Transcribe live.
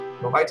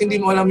No? Kahit hindi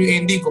mo alam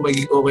yung ending kung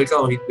magiging okay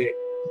ka o hindi.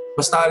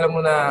 Basta alam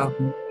mo na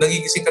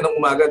nagigising ka ng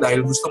umaga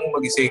dahil gusto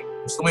mo magising.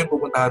 Gusto mo yung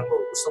pupuntahan mo.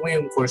 Gusto mo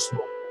yung course mo.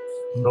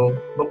 No?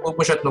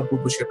 Magpupush at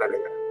magpupush ka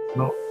talaga.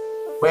 No?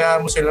 Bayaan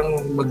mo silang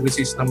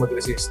mag-resist na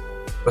mag-resist.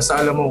 Basta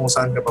alam mo kung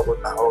saan ka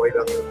papunta. Okay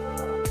lang yun.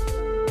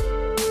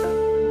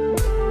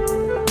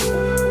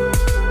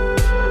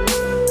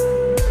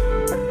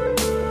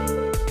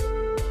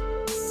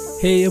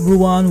 Hey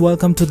everyone,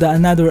 welcome to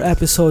another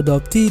episode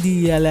of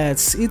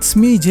TDLS. It's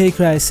me, J.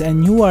 Christ,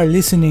 and you are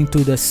listening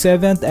to the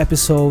 7th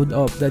episode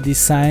of the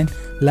Design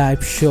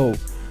Live Show.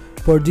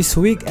 For this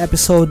week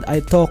episode,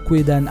 I talk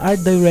with an art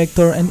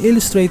director and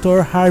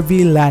illustrator,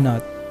 Harvey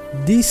Lanot.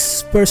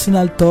 This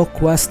personal talk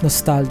was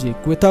nostalgic.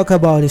 We talk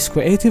about his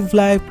creative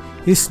life,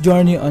 his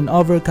journey on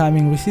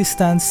overcoming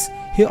resistance.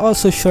 He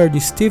also shared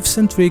his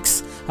tips and tricks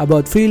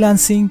about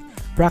freelancing,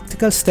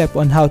 practical step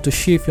on how to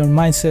shift your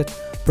mindset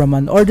from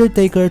an order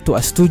taker to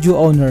a studio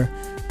owner,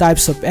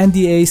 types of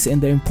NDAs, and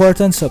the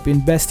importance of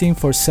investing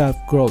for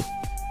self-growth.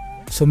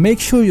 So make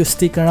sure you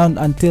stick around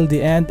until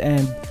the end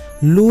and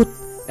loot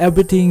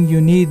everything you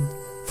need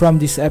from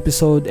this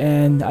episode,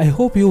 and I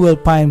hope you will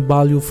find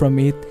value from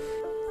it.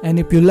 And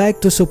if you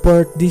like to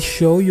support this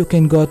show, you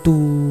can go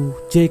to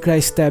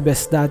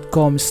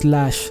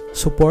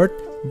jchristebes.com/support.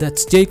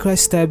 That's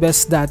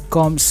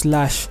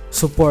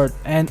jchristebes.com/support.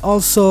 And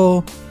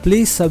also,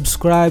 please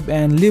subscribe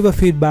and leave a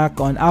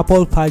feedback on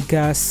Apple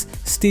Podcasts,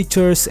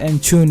 Stitchers, and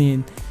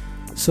TuneIn.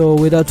 So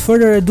without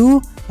further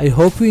ado, I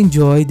hope you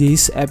enjoy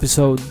this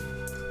episode.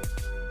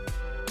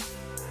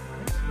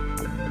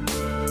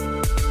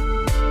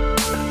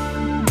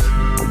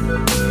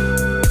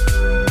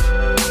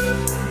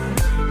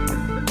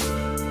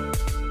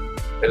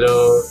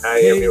 Hello,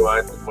 hi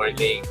everyone. Good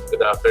morning,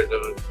 good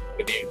afternoon,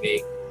 good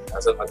evening.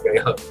 Asan man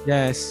kayo?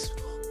 Yes,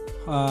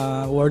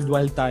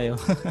 worldwide tayo.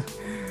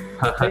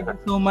 Thank you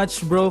so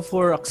much, bro,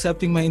 for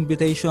accepting my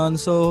invitation.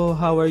 So,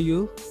 how are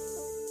you?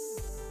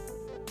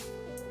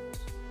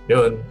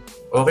 Yun,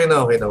 okay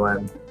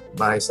naman.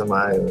 Maayos na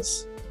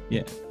maayos.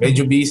 Yeah.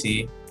 Medyo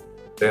busy,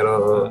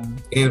 pero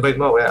in-invite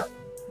mo, kaya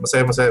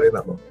masaya rin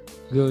ako.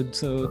 Good.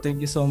 So,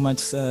 thank you so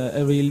much.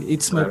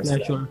 It's my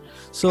pleasure.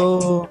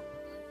 So,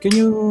 can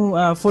you,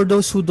 for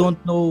those who don't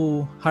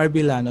know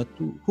Harvey Lanot,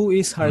 who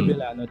is Harvey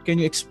Lanot? Can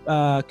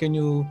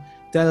you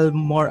tell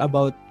more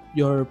about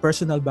your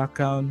personal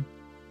background?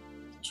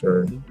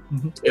 Sure.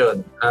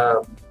 Yun,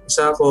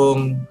 isa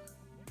akong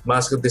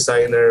mascot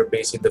designer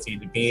based in the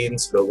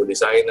Philippines, logo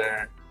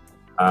designer,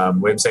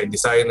 website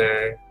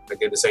designer,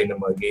 nag-design ng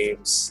mga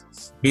games.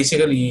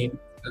 Basically,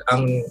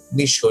 ang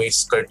niche ko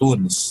is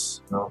cartoons.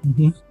 No?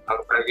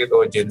 Ang target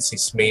audience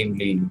is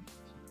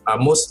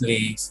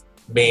mostly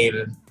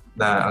male,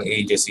 na ang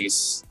ages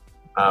is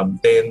 10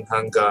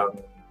 hanggang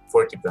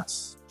 40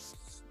 plus.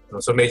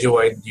 So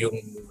medyo wide yung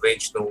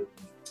range ng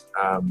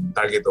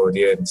target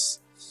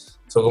audience.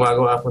 So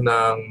gumagawa ako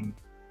ng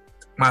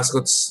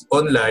mascots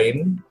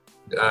online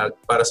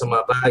para sa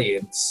mga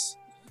clients,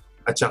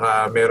 at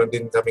saka meron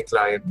din kami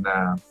client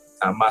na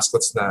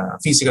mascots na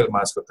physical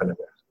mascot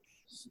talaga.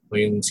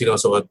 Yung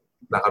sinusuot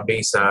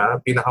naka-base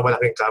sa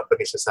pinakamalaking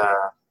company siya sa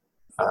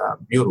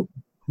Europe.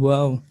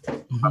 Wow.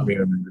 Kami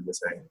yung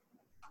nag-design.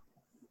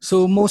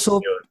 So most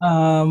of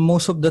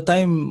the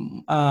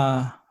time,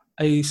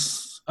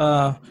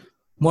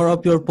 more of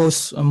your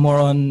posts are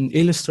more on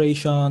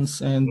illustrations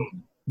and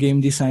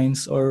game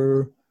designs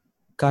or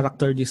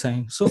character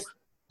design. So,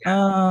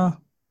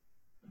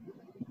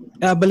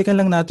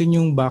 balikan lang natin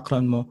yung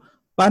background mo.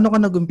 Paano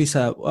ka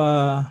nag-umpisa?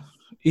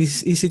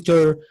 Is it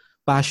your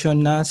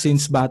passion na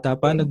since bata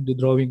pa?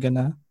 Nagdo-drawing ka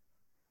na?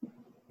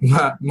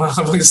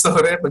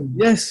 Makakapag-story?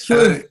 Yes,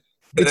 sure.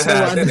 It's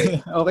the one.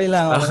 Okay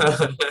lang.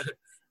 Okay.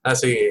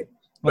 Sige.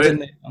 Well,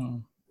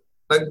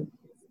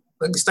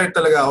 nag-start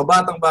talaga ako.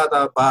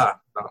 Batang-bata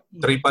pa.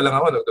 3 pa lang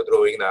ako,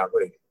 nagdo-drawing na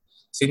ako eh.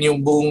 Sin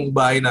yung buong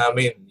bahay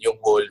namin, yung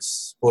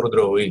walls, puro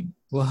drawing.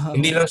 Wow.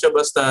 Hindi lang siya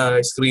basta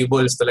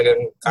scribbles, talagang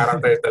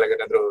character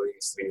talaga na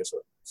drawing. Seryoso.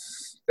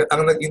 At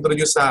ang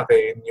nag-introduce sa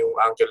akin, yung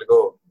uncle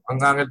ko.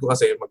 Ang uncle ko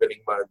kasi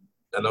magaling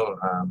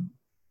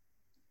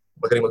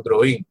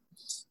mag-drawing.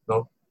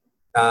 No?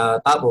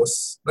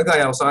 Tapos,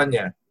 nagaya ako sa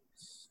kanya.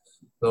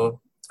 No?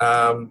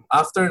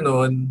 After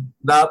nun,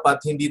 dapat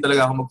hindi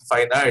talaga ako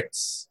mag-fine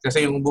arts.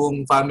 Kasi yung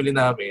buong family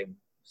namin,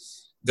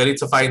 galit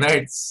sa fine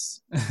arts.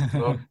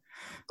 No?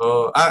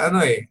 So,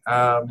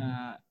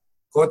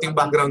 konting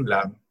background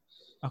lang.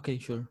 Okay,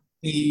 sure.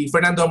 Si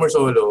Fernando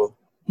Morsolo,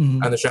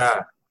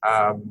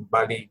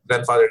 bali,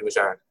 grandfather ko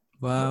siya.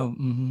 Wow.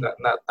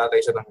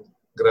 Tatay siya ng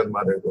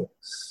grandmother ko.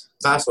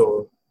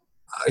 Kaso,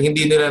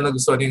 hindi nila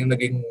nagustuhan yung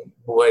naging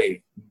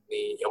buhay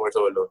ni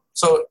Morsolo.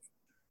 So,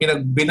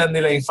 pinagbinan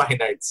nila yung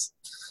fine arts.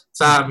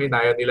 Sa amin,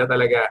 ayaw nila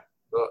talaga.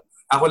 No?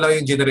 Ako lang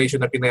yung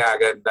generation na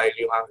pinayagan dahil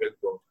yung uncle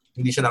ko,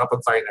 hindi siya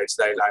nakapag-fine arts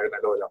dahil ayaw na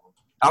lola ko.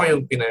 Ako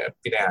yung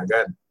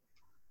pinayagan.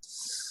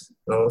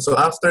 No? So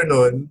after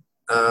nun,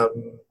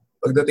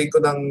 pagdating ko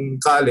ng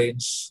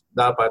college,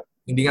 dapat,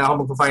 hindi nga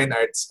ako magpa-fine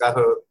arts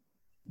kasi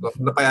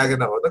napayagan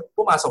ako.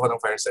 Pumasok ko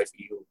ng Fire sa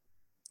FEU.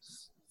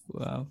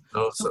 Wow.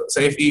 No? So,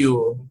 sa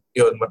FEU,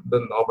 yun,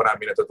 doon ako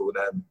marami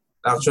natutunan.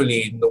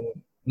 Actually,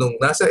 nung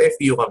nasa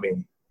FEU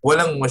kami,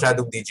 walang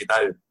masyadong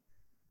digital.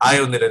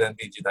 Ayaw nila ng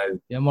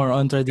digital. Yeah, more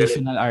on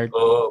traditional art.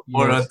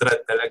 More on trad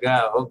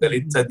talaga.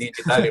 Galit sa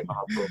digital yung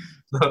mga bro.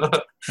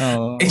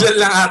 Oo. Ilan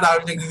lang ata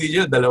kami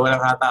nag-digital. Dalawa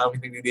lang ata kami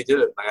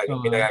nag-digital.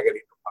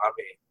 Pinagagalito pa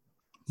kami.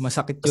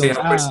 Masakit Kasi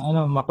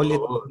yung, makulit.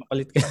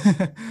 Makulit ka.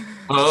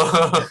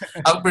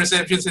 Ang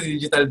perception sa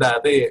digital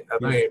dati,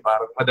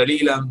 parang madali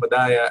lang,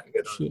 madaya,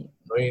 gano'n. Sure.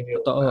 Yun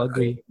yung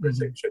agree.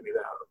 perception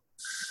nila.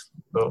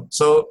 No?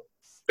 So,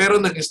 pero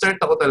nag-start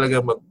ako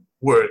talaga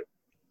mag-work.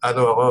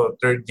 Ako,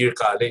 third year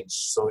college.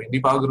 So, hindi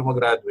pa ako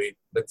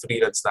graduate.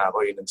 Nag-freelance na ako.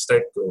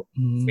 Nag-start ko,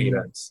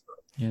 freelance.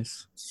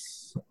 Yes.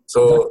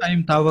 So, that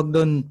time, tawag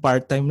doon,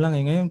 part-time lang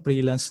eh. Ngayon,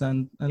 freelance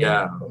na,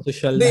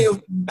 social hindi,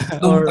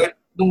 na.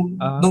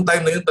 Nung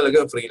time na yun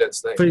talaga,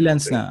 freelance na.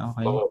 Freelance na,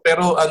 okay.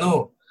 Pero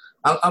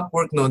ang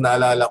Upwork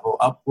naalala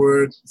ko,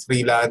 Upwork,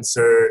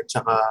 freelancer,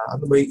 tsaka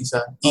ano ba yung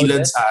isa?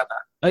 Elance ata.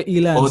 Ay,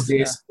 Elance.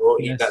 Odesk,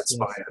 Elance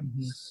pa kaya.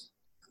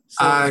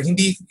 So,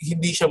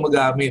 hindi siya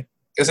magamit.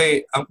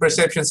 Kasi ang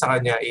perception sa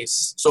kanya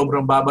is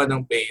sobrang baba ng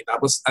pay,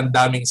 tapos ang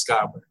daming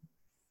scammer.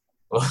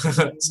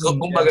 So,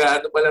 kumbaga,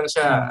 ano pa lang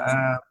siya,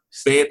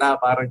 beta,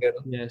 parang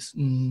gano'n. Yes.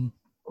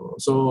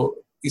 So,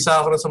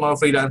 isa ako sa mga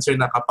freelancer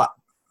na kapa.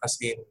 As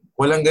in,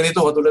 walang ganito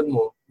katulad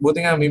mo.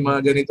 Buti nga, may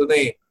mga ganito na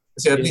eh.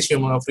 Kasi at least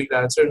yung mga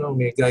freelancer,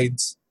 may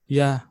guides.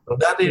 Yeah. So,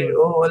 dati,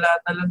 wala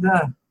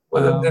talaga.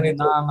 Walang ganito.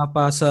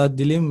 Nakangapa sa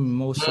dilim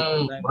most of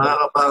the time.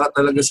 Nakakapa ka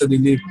talaga sa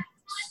dilim.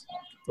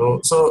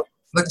 So,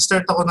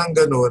 nag-start ako ng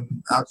ganun.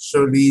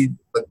 Actually,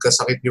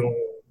 nagkasakit yung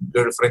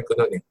girlfriend ko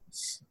noon eh.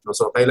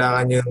 So,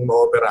 kailangan niyang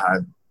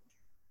maoperahan.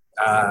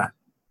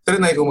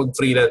 Trinay ko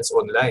mag-freelance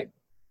online.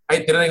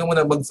 Trinay ko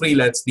muna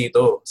mag-freelance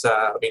dito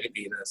sa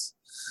Pilipinas.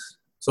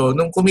 So,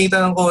 nung kumita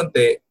ng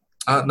konti,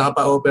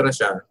 napa-opera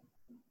siya,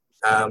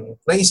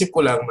 naisip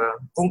ko lang na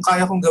kung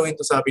kaya kong gawin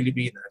to sa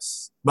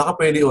Pilipinas, baka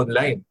pwede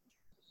online.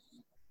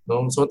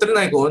 No? So,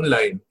 trinay ko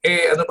online.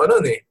 Ano pa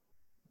nun eh?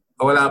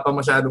 Wala pa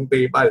masyadong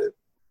PayPal.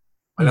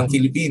 Walang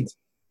Philippines.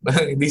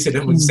 Hindi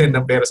sila mag-send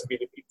ng pera sa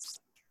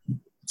Philippines.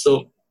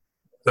 So,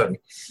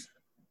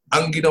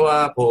 ang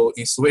ginawa ko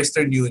is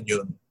Western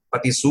Union,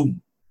 pati Zoom.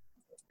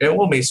 Ewan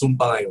ko, may Zoom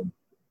pa ngayon.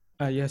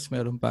 Yes,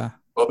 meron pa.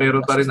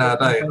 Meron pa rin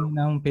nata eh. Sister company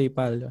ng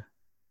PayPal.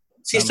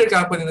 Sister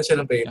company na siya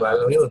ng PayPal.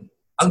 Yun.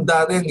 Ang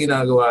dati ang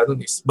ginagawa nun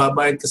is,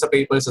 babayad ka sa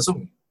PayPal sa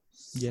Zoom.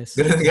 Yes.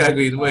 Ganun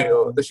gagawin mo eh.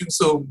 Tapos yung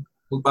Zoom,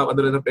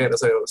 magpapadala ng pera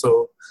sa'yo.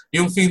 So,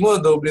 yung fee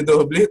mo,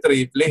 doble-doble,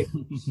 triple.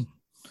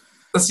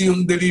 Tapos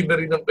yung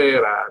delivery ng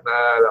pera,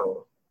 naalala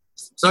ko.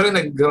 Sorry,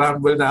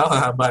 nag-rumble na ako,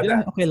 haba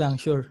na. Okay lang,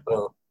 sure.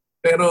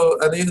 Pero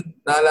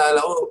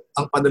naalala ko,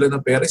 ang padala ng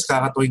pera is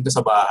kakatuwing ka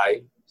sa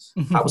bahay.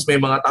 Tapos may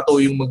mga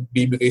tattoo yung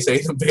magbibigay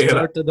sa'yo ng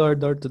pera. Door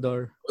to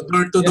door.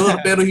 Door to door,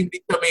 pero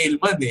hindi ka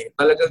mailman eh.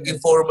 Talagang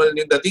informal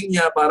yung dating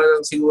niya para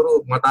lang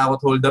siguro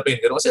matakot hold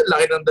upin. Pero kasi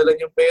laki ng dala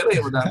niyang pera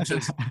eh. Madami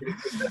siyang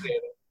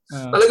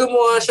talagang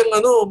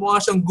mukha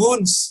siyang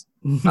goons.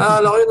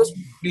 Alam ko yun,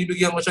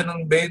 bibigyan mo siya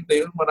ng 20.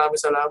 Yun, maraming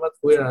salamat,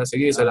 kuya.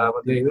 Sige, salamat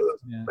din.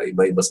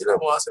 Iba-iba sila,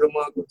 mukha sila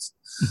mga goods.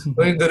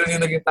 Ganun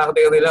yung naging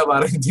taktika nila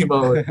para hindi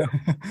mawala.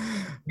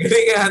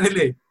 Galing kaya nila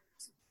eh.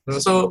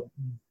 So,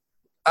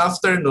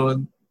 after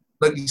nun,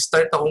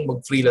 nag-start akong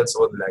mag-freelance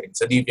online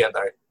sa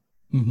DeviantArt.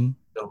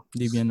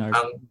 DeviantArt.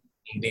 Ang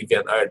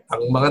DeviantArt.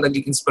 Ang mga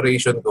naging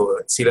inspiration ko,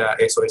 sila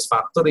SOS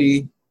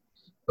Factory,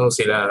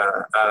 sila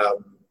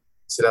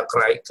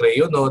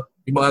Crayonot,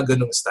 yung mga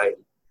ganung style.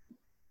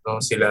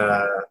 Sila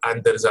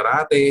Ander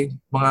Zarate,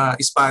 mga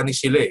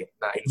Spanish sila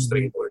na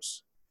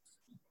illustrators.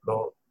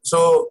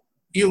 So,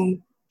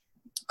 yung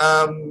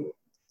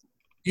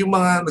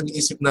mga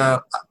nag-iisip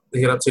na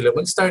hirap sila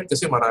mag-start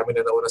kasi marami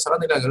na nauna sa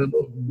kanila, ganun,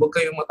 huwag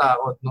kayong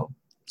matakot, no?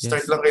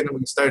 Start lang kayo na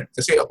mag-start.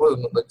 Kasi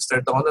ako, nung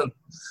nag-start ako nun,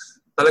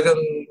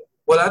 talagang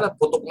wala na,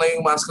 putok na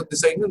yung mascot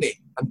design nun eh.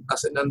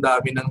 As in, ang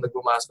dami nang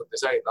nag-mascot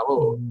design.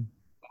 Ako,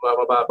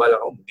 mababa lang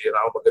ako, hindi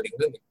na ako magaling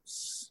nun eh.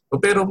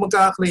 Pero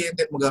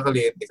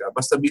magkakakliyente ka.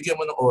 Basta bigyan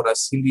mo ng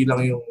oras, hindi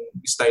lang yung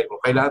style mo.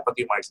 Kailangan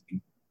pati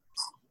marketing.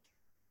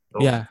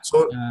 No? Yeah.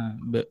 So,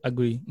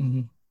 agree.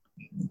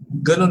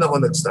 Ganun ako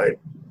nag-start.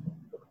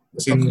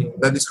 Kasi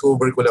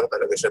na-discover ko lang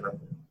talaga siya ng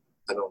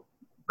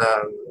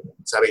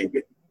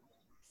sarili.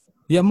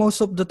 Yeah, most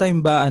of the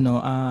time ba,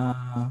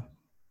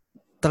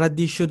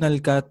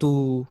 traditional ka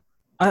to...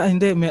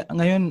 hindi.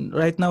 Ngayon,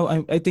 right now,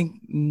 I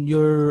think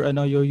you're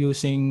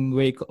using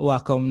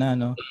Wacom na,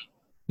 no?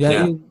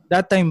 Yeah.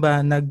 That time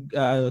ba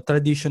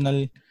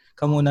traditional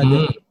ka muna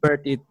then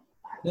convert it?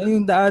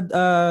 Yung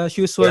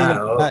usual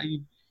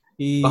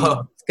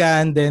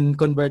i-scan then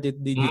convert it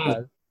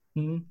digital.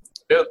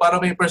 Pero para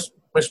may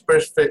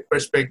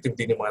perspective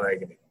din yung mga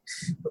nakikinig.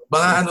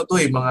 Mga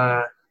mga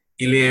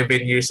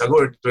 11 years ago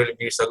or 12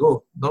 years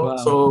ago, no?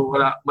 Wow. So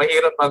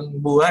mahirap ang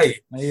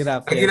buhay.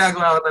 Mahirap. Ang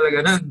ginagawa ko talaga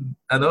nun,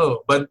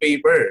 bond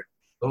paper.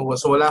 No?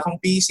 So wala akong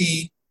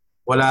PC,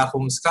 wala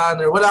akong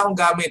scanner, wala akong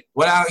gamit,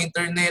 wala akong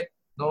internet.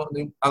 No,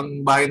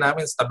 ang bahay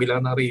namin sa tabi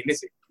lang ng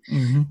release eh.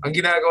 Ang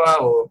ginagawa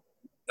ko,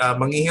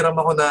 manghihiram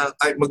ako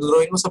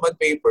mag-drawing ko sa bond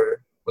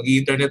paper,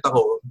 mag-internet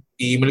ako,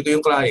 i-email ko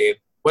yung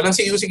client, walang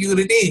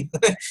security.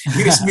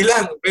 USB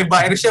lang. May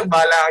virus yan,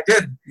 bahala ka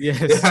dyan. Yes.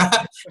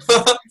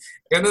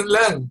 Ganun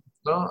lang.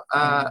 No?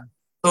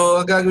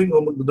 So, ang gagawin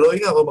ko,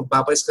 mag-drawing ako,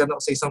 magpapa-scan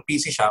ako sa isang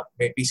PC shop.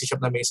 May PC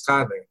shop na may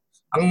scanner.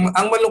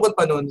 Ang malungkot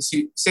pa nun,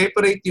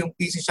 separate yung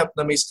PC shop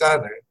na may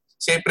scanner,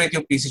 separate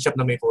yung PC shop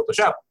na may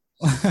Photoshop.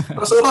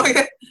 So,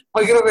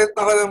 mag-rent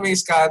ako ng may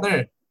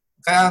scanner.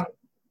 Kaya,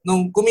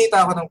 nung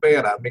kumita ako ng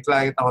pera, may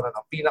client ako na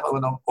ng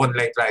pinakaunang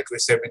online client ko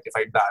is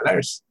 $75.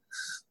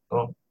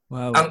 No?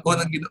 Wow.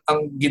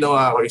 Ang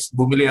ginawa ko is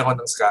bumili ako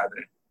ng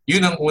scanner.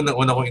 Yun ang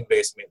unang-una kong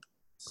investment.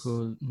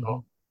 Cool.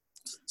 No?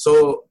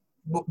 So,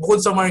 bukod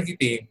sa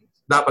marketing,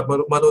 dapat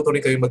matuto rin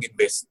kayo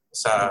mag-invest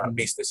sa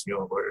business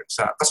nyo.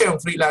 Kasi ang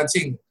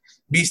freelancing,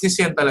 business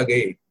yan talaga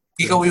eh.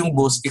 Ikaw yung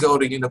boss, ikaw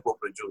rin yung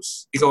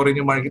nagpo-produce. Ikaw rin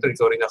yung marketer,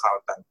 ikaw rin yung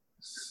accountant.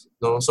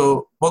 No?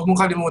 So, huwag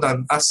mong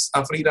kalimutan as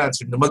a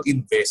freelancer na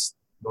mag-invest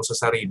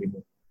sa sarili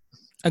mo.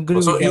 Agree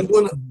so, with yung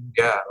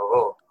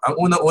oo. Ang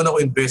unang-una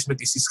ko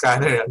investment is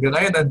scanner. Hanggang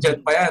ngayon,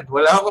 nandyan pa yan.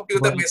 Wala akong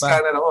computer, may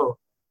scanner ako.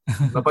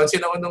 Napansin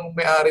ako nung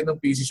may-ari ng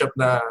PC shop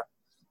na,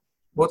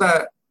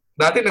 buta,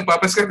 dati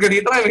nagpapascan ka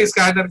dito, may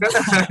scanner ka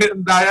na.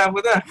 Daya mo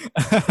na.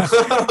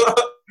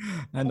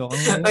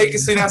 Ay,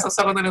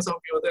 sinasaksa ko na lang sa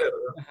computer.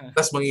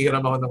 Tapos manghihiram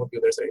ako ng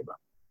computer sa iba.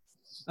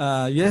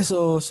 Yes,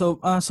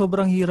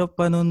 sobrang hirap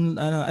pa nun.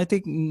 I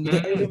think,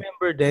 I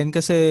remember din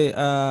kasi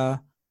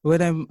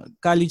when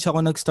college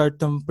ako nag-start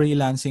ng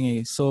freelancing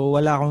eh. So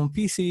wala akong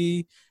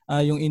PC,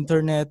 yung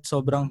internet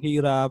sobrang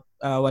hirap,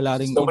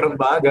 wala ring sobrang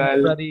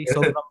bagal.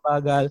 Sobrang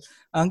bagal.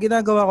 Ang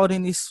ginagawa ko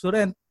rin is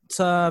rent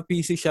sa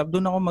PC shop.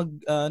 Doon ako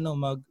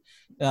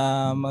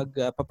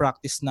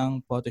magpa-practice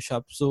ng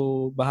Photoshop.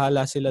 So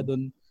bahala sila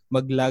doon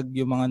mag-lag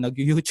yung mga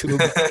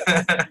nag-YouTube.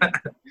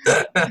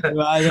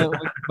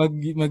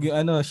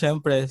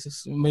 Syempre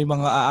may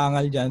mga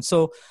aangal diyan.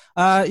 So,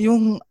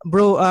 yung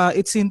bro,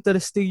 it's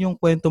interesting yung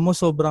kwento mo,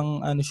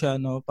 sobrang siya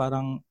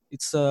parang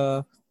it's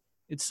a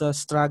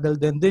struggle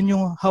din. Then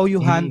yung how you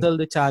handle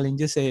the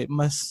challenges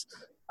mas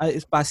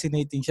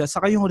fascinating siya.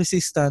 Saka yung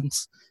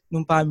resistance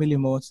ng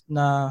family mo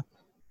na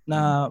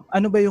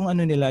ano ba yung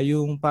nila,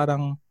 yung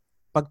parang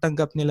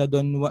pagtanggap nila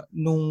doon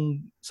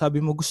nung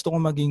sabi mo gusto ko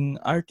maging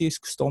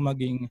artist, gusto ko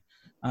maging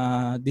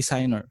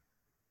designer.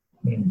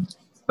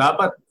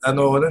 Dapat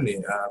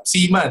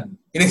seaman.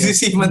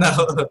 Pinagsisiman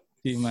ako.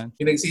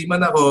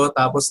 Pinagsiman ako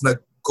tapos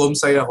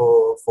nag-comsci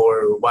ako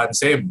for 1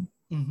 sem.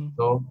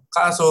 No?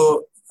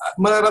 Kaso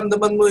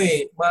mararamdaman mo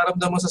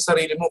sa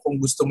sarili mo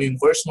kung gusto mo yung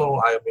course mo,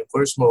 ayaw mo yung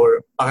course mo,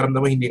 or pakiramdam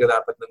mo hindi ka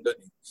dapat nandun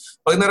eh.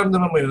 Pag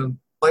naramdaman mo yun,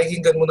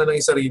 pakikinggan mo na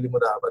lang yung sarili mo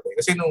dapat eh.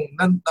 Kasi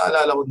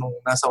naalala ko nung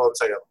nasa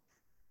comsci ako,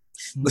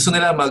 gusto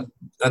nila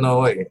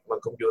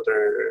mag-computer,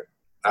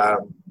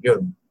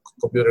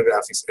 computer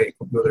graphics,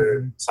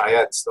 computer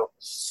science, no?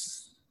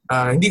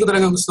 Hindi ko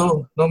talaga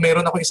gusto. No,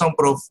 meron ako isang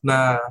prof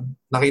na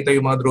nakita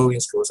yung mga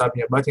drawings ko. Sabi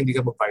niya, bakit hindi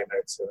ka mag-fine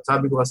arts?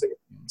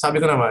 Sabi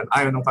ko naman,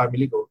 ayaw ng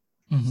family ko.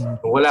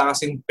 Wala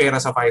kasing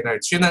pera sa fine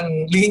arts. Yun ang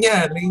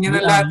linya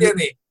ng lahat yan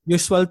eh.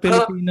 Usual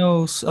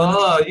Filipinos.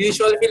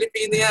 Usual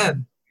Filipino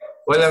yan.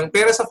 Walang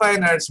pera sa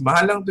fine arts,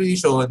 mahal ang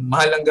tuition,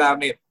 mahal ang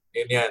gamit.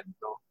 Yan.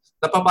 No?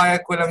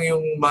 Napapayag ko lang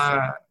yung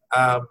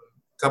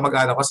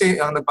kamag-anak.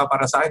 Kasi ang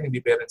nagpapara sa akin, hindi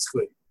parents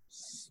ko eh.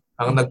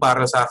 Ang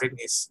nagpara sa akin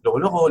is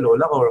lola ko,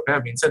 or kaya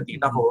minsan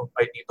tita ko,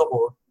 ay tito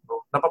ko.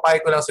 No?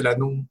 Napapayag ko lang sila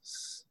nung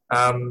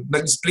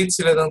nag-split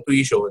sila ng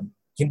tuition,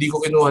 hindi ko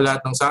kinuha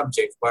lahat ng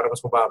subject para mas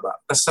mababa.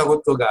 Tapos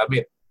sagot ko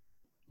gamit.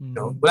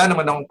 No? Wala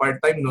naman akong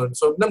part-time nun.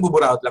 So,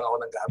 nambuburaot lang ako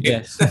ng gamit.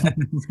 Yes.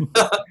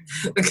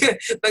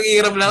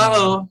 Nanghihiram lang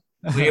ako.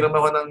 Nanghihiram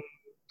ako ng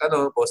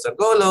poster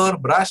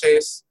color,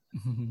 brushes.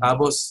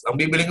 Tapos,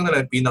 ang bibili ko na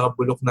lang,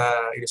 pinakabulok na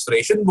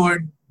illustration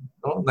board.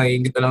 No?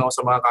 Naiingit na lang ako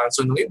sa mga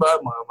cancel ng iba,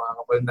 mga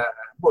kapal na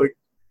board.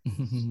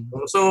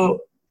 So,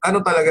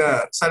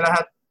 talaga, sa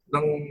lahat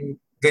ng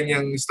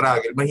ganyang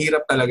struggle,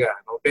 mahirap talaga.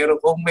 No? Pero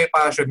kung may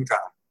passion ka,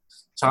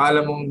 saka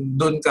alam mong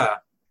doon ka,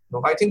 no?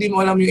 Kahit hindi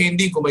mo alam yung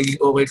ending kung magiging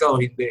okay ka o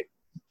hindi.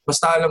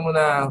 Basta alam mo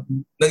na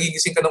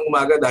nagigising ka ng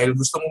umaga dahil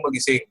gusto mong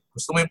magising.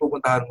 Gusto mo yung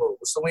pupuntahan mo.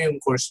 Gusto mo yung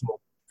course mo.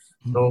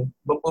 No?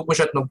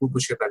 Magpupush at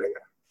magpupush ka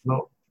talaga.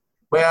 No?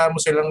 Kaya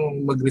mo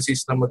silang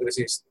mag-resist.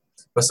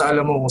 Basta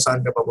alam mo kung saan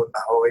ka papunta.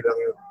 Okay lang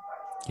yun.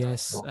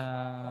 Yes.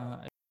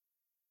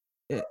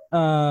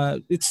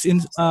 It's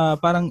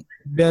parang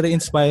very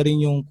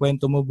inspiring yung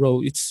kwento mo,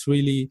 bro. It's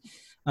really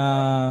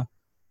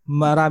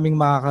maraming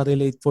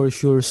makaka-relate for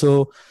sure.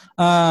 So,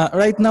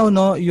 right now,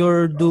 no,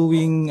 you're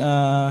doing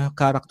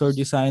character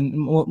design.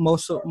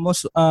 Most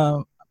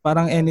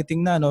parang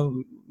anything na,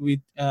 no,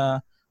 with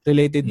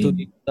related to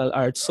digital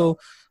art. So,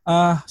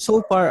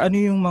 so far, ano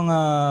yung mga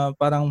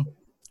parang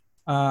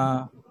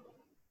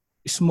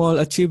small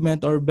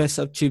achievement or best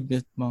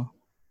achievement mo?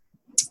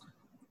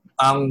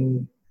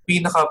 Ang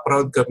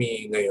pinaka-proud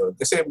kami ngayon,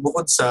 kasi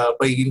bukod sa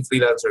pagiging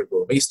freelancer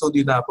ko, may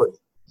studio na ako eh.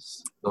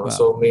 No? Wow.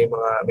 So may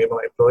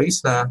mga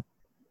employees na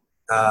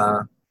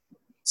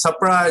sa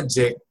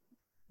project,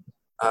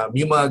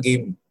 yung mga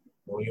game,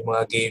 no? Yung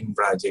mga game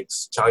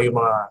projects, tsaka yung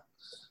mga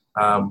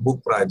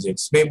book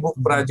projects. May book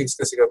projects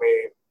kasi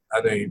kami,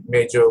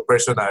 medyo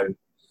personal.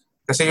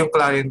 Kasi yung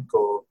client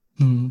ko,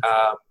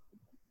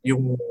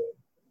 yung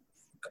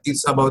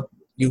it's about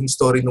yung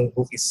story ng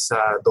book is sa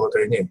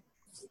daughter niya.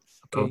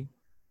 Okay.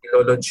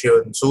 So, launch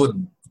yun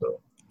soon. So,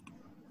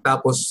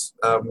 tapos,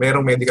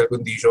 merong medical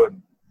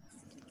condition.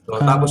 So,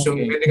 tapos yung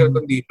medical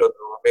condition,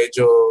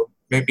 medyo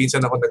may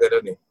pinsan ako na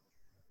gano'n eh.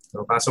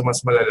 So, kaso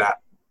mas malala.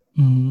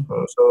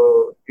 So,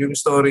 yung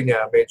story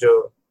niya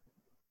medyo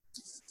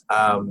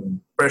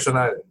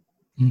personal.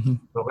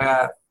 So,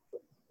 kaya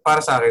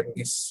para sa akin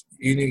is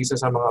yun yung isa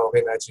sa mga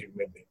okay na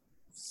achievement eh.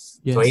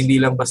 Yes. So, hindi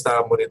lang basta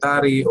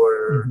monetary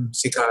or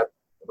sikat.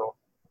 No?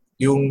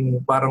 Yung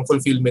parang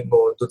fulfillment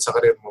mo dun sa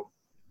career mo.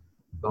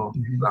 No?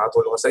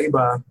 Nakatulong ka sa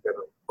iba.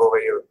 Pero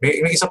okay yun.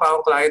 May isa pa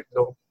akong client.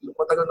 No?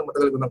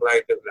 Matagal ko ng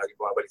client yun. Lagi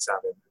bumabalik sa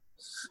akin.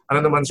 Ano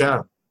naman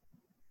siya?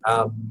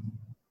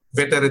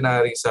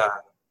 Veterinary sa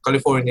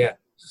California.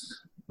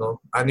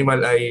 No?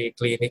 Animal eye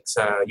clinic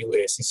sa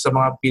US. Isa sa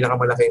mga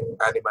pinakamalaking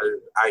animal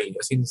eye.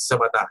 As in sa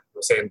mata.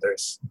 No?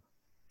 Centers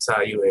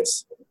sa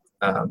US.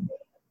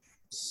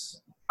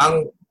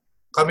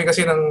 Kami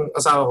kasi ng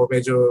asawa ko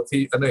medyo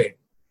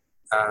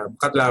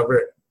cat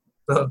lover.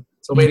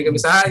 So may kami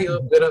sa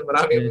hayop, gano'n,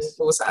 maraming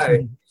pusa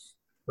eh.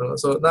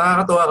 So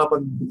nakakatuwa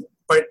kapag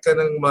part ka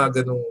ng mga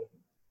ganung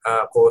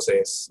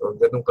causes o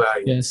ganung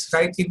clients.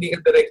 Kahit hindi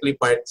ka directly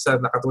part sa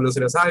nakatulong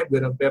sila sa hayop,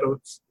 gano'n, pero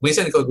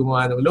minsan ikaw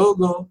gumawa ng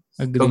logo,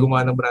 ikaw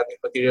gumawa ng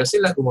branding material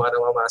sila, gumawa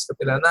ng mga mascot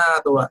nila,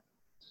 nakakatuwa.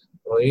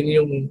 So yun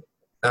yung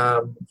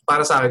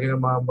para sa akin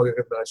yung mga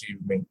magagandang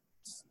achievement.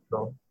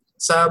 No?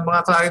 Sa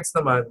mga clients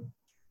naman,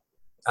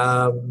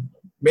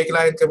 may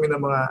client kami na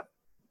mga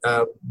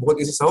bukod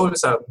isa sa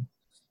wholesome,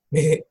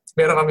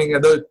 meron kaming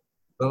adult.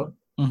 No?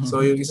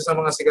 So yung isa sa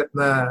mga sikat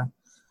na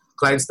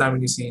clients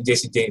namin is si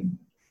Jessie Jane.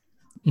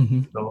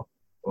 No?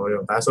 O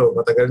yung kaso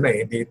matagal na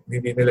eh,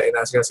 hindi nila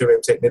inasikaso yung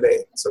website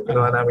nila eh. So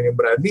ginawa namin yung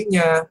branding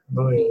niya,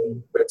 no,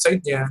 yung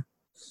website niya.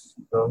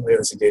 No,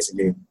 ayun si Jessie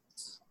Jane.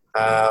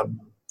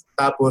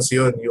 Tapos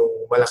yun,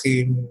 yung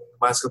malaking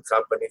mascot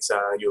company sa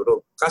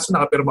Europe. Kaso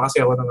nakapirma kasi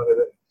ako ng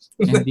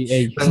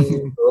NDA.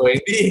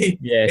 NDA.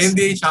 Yes.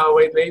 NDA siya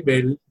white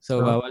label.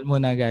 So, bawal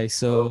muna guys.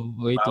 So,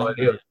 wait lang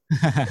kayo.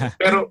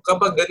 Pero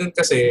kapag ganun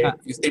kasi,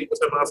 i-stay po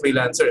sa mga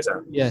freelancers.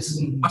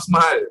 Yes. Mas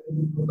mahal.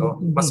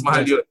 No? Mas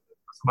mahal yun.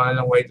 Mas mahal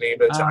ng white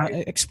label.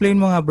 Explain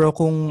mo nga bro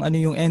kung ano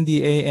yung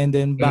NDA and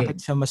then bakit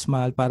siya mas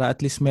mahal para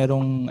at least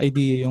merong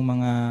idea yung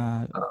mga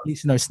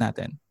listeners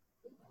natin.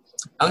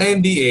 Ang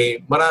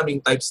NDA,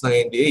 maraming types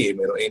ng NDA.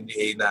 Merong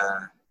NDA na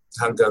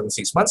hanggang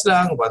 6 months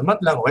lang, 1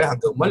 month lang, o kaya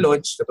hanggang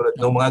ma-launch, katulad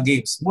ng mga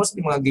games. Mostly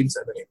mga games,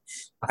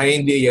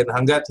 naka-NDA yan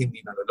hanggat hindi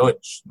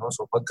na-launch. No?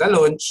 So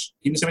pagka-launch,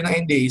 ibig sabihin ng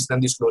NDA is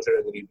non-disclosure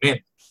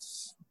agreement.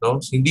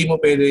 No? So, hindi mo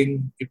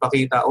pwedeng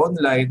ipakita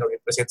online o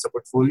i-present sa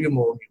portfolio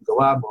mo, yung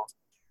gawa mo,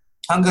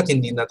 hanggat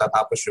hindi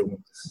natatapos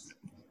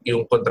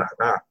yung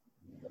kontrata.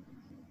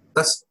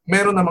 Tapos,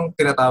 meron namang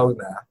tinatawag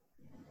na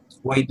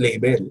white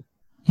label.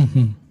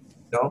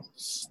 No?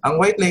 Ang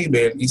white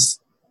label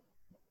is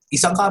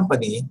isang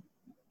company,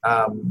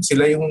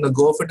 sila yung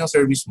nag-offer ng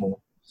service mo,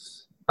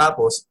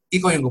 tapos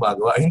ikaw yung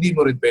gumagawa. Hindi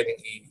mo rin pwedeng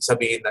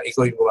sabihin na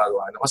ikaw yung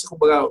gumagawa. No? Kasi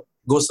kumbaga,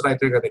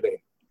 ghostwriter ka nila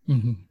eh.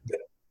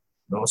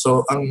 No?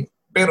 So,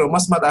 pero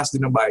mas mataas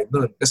din ang bayad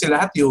nun. Kasi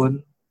lahat yun,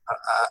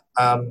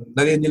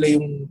 nalilila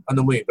yung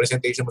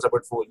presentation mo sa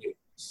portfolio.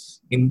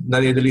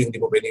 Nalilila yung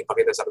hindi mo pwedeng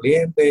ipakita sa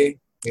kliyente,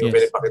 hindi mo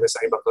pwedeng ipakita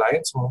sa ibang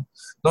clients mo.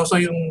 No?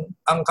 So,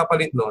 ang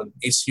kapalit nun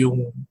is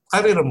yung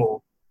career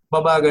mo,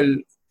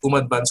 mabagal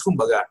umadvance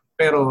kumbaga.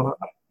 Pero,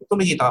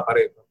 tumikita ka pa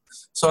rin.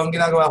 So, ang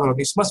ginagawa ko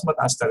is mas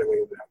mataas talaga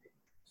yung lagi.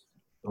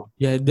 No?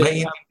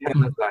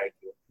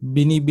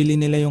 Binibili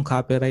nila yung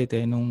copyright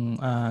nung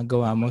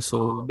gawa mo.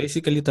 So,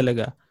 basically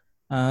talaga,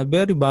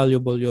 very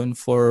valuable yun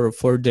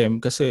for them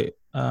kasi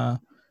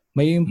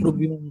may improve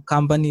yung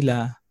company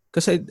nila.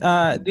 Kasi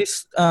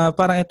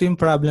parang ito yung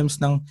problems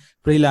ng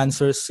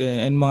freelancers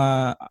and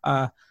mga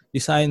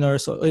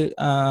designers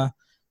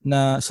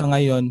na sa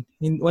ngayon,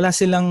 wala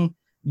silang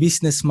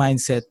business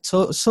mindset.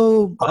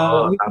 So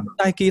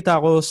nakikita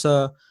ko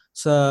sa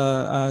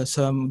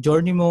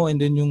journey mo and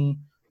then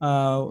yung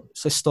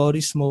sa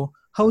stories mo,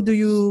 how do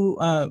you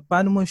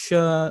paano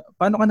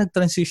ka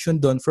nag-transition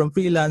doon from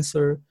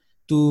freelancer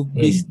to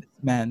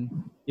businessman?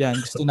 Yan,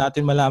 gusto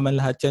natin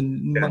malaman lahat yan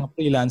ng mga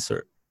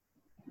freelancer.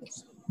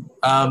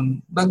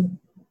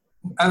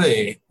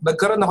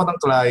 Nagkaroon ako ng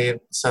client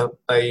sa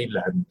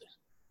Thailand.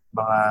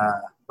 Mga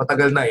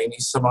matagal na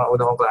isa sa mga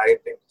una kong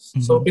client eh.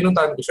 So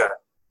pinuntahan ko siya.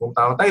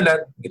 Pumunta ako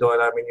Thailand, ginawa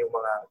namin yung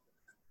mga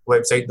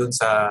website doon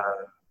sa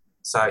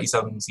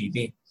isang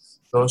city.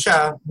 So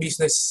siya,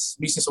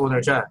 business owner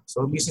siya.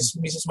 So business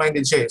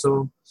minded siya.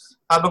 So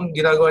habang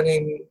ginagawa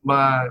niya yung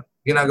mga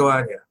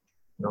ginagawa niya,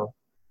 no,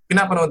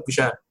 pinapanood ko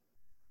siya.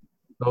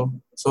 No?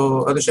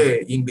 So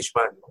siya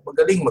Englishman.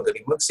 Magaling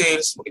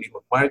mag-sales, magaling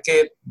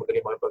mag-market,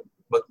 magaling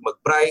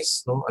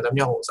mag-price, no? Alam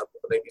niya kung saan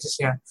pupunta yung business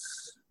niya.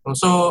 No?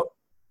 So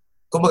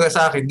kumbaga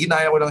sa akin,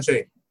 ginaya ko lang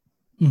siya eh.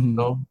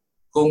 No?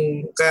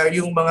 kaya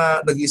yung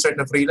mga nag-start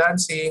na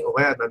freelancing o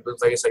kaya nandun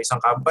kayo sa isang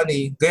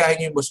company, gayahin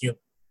niyo yung boss niyo.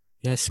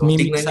 Yes, So,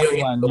 mimic tingnan niyo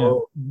someone. ito.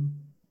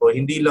 O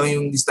hindi lang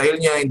yung style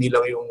niya, hindi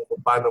lang yung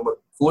kung paano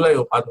magkulay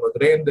o paano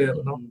mag-render,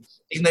 no?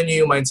 Tingnan niyo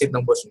yung mindset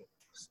ng boss niyo.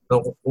 No,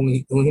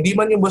 kung hindi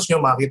man yung boss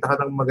niyo, makita ka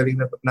ng magaling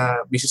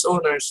na business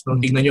owners, no?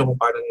 Tingnan niyo kung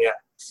paano niya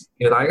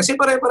inalaki. Kasi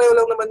pare-pareho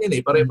lang naman yun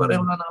eh.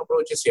 Pare-pareho lang ng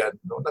approaches yan.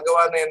 No?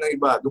 Nagawa na yan ng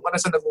iba. Doon ka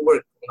na sa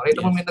nag-work. Kung nakita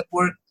mo may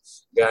nag-work,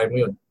 gaya mo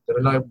yun. Pero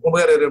lang, kung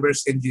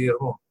reverse engineer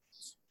mo.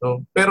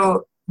 No?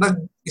 Pero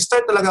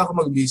nag-start talaga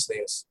ako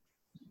mag-business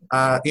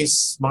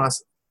is mga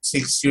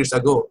 6 years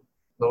ago.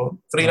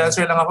 No?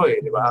 Freelancer lang ako eh.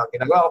 Di ba?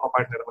 Ginagawa ko,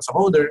 partner ako sa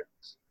coder.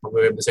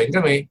 Mag-web design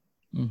kami.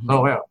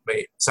 No, kaya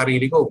may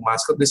sarili ko,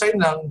 mascot design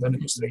lang,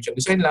 illustration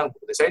design lang,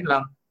 book design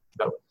lang,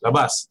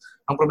 labas.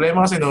 Ang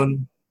problema kasi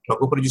noon,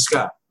 mag-produce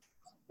ka.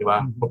 Di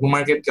ba?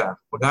 Mag-market ka,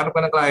 maghanap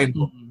ka ng client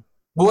mo.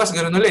 Bukas,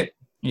 ganoon ulit.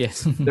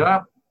 Yes. Di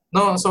ba?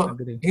 No, so,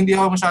 hindi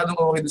ako masyadong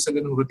okay doon sa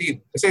ganung routine.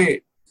 Kasi,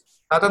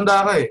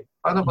 tatanda ka eh.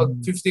 Paano pag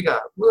 50 ka?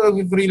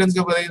 Freelance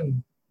ka pa rin.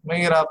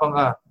 Mahirapan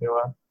ka. Di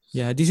ba?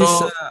 Yeah, this is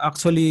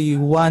actually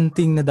one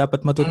thing na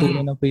dapat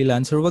matutunan ng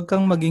freelancer. Huwag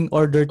kang maging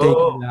order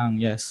taker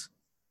lang. Yes.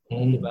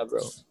 Di ba,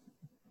 bro?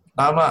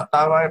 Tama.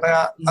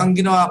 Kaya, ang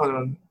ginawa ko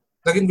noon,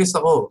 nag-invest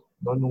ako.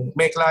 No, nung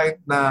may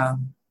client na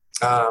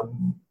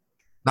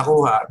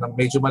nakuha ng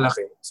medyo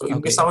malaki. So,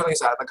 invest ako ng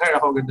isa.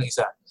 Nag-hire ako agad ng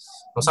isa.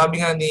 So,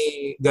 sabi nga ni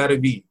Gary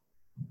V,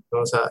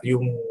 no,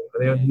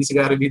 hindi si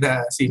Gary V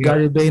na senior.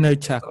 Gary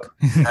Vaynerchuk.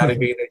 Gary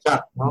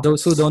Vaynerchuk. No?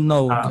 Those who don't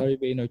know, Gary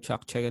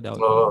Vaynerchuk, check it out.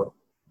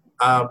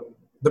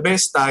 The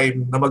best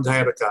time na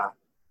mag-hire ka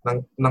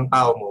ng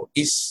tao mo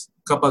is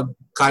kapag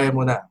kaya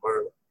mo na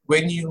or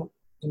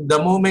the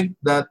moment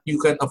that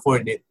you can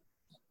afford it,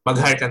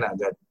 mag-hire ka na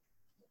agad.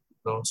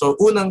 No? So,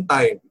 unang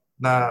time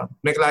na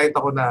may client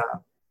ako na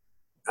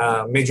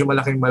medyo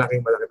malaki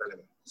talaga.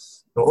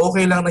 No,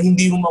 okay lang na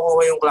hindi mo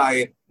makuha yung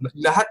client.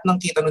 Lahat ng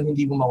kita nun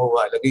hindi mo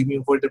makuha. Lagay mo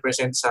yung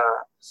 40% sa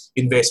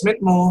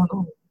investment mo,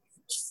 no?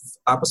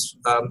 Tapos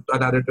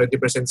another 20%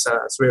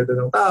 sa sweldo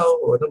ng tao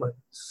o ano man.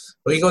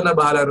 So, ikaw na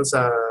bahala rin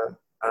sa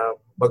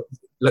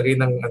maglagay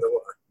ng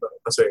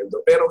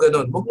sweldo. Pero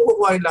ganun, huwag mo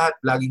kukuha yung lahat.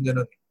 Laging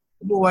ganun.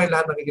 Huwag mo kukuha yung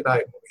lahat ng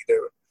kikitain mo.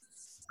 Either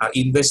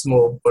invest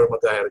mo or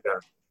mag-hire ka.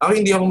 Ako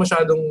hindi ako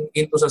masyadong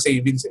into sa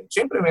savings eh.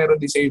 Siyempre meron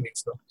din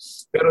savings, no?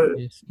 Pero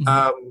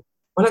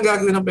walang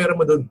gagawin ng pera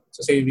mo doon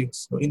sa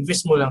savings. No?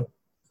 Invest mo lang.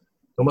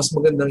 So, mas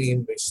magandang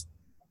i-invest.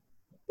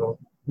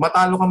 No?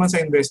 Matalo ka man sa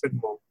investment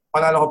mo,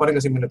 panalo ka pa rin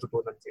kasi may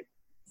natutunan ka.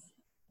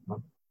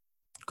 No?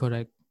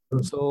 Correct.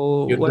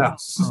 So, yun lang.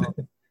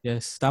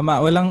 Yes, tama.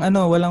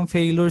 Walang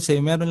failures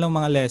eh. Meron lang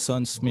mga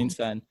lessons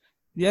minsan.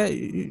 Yeah,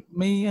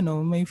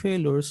 may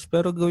failures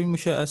pero gawin mo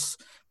siya as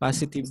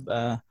positive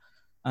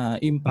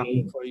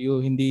impact for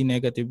you, hindi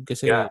negative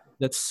kasi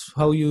that's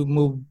how you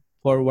move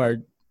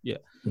forward.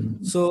 Yeah.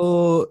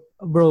 So,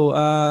 bro,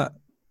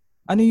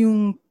 ano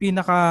yung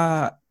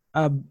pinaka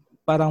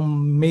parang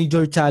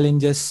major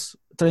challenges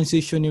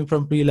transitioning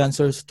from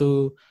freelancers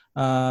to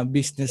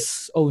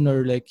business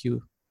owner like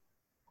you?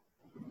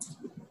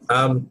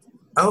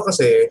 Ako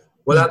kasi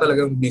wala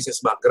talagang business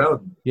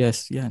background.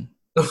 Yes, yan.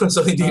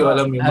 So hindi ko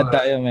alam yung mga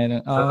tayo,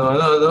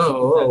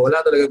 wala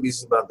talagang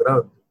business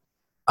background.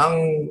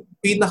 Ang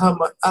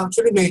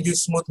actually medyo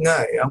smooth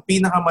nga eh. Ang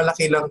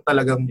pinakamalaki lang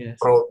talagang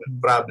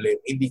problem,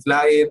 hindi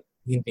client,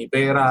 hindi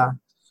pera,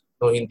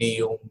 no,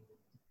 hindi yung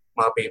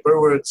mga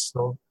paperworks,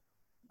 no.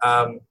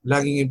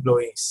 Laging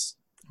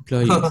employees.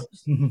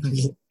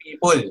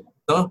 People,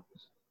 no?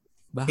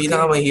 Bakit?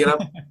 Pinakamahirap.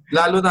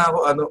 Lalo na ako,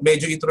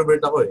 medyo introvert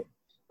ako eh.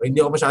 Hindi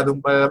ako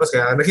masyadong palabas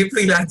kaya naging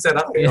freelancer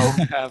ako.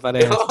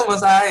 Hindi ako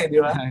masahe, di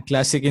ba?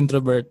 Classic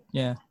introvert,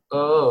 yeah.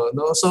 Oo,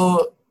 no.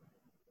 So,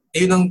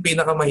 yun ang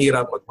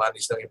pinakamahirap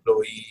mag-manage ng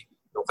employee.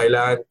 No,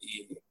 kailangan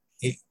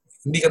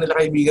hindi ka nila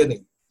kaibigan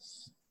eh.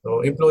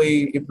 No,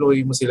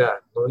 employee mo sila.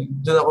 No,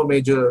 doon ako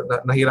medyo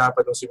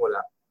nahirapan nung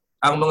simula.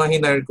 Ang mga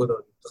hinire ko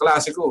noon,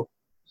 kaklase ko.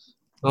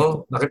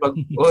 No,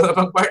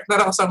 nakipag-partner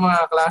ako sa mga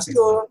klase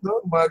ko,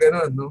 no, mga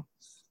ganun, no.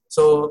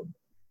 So,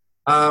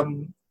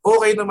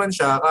 okay naman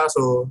siya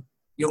kaso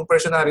yung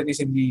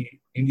personalities hindi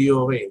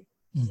okay.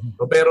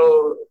 No,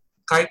 pero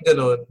kahit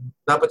ganun,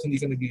 dapat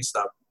hindi ka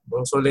nag-i-stop.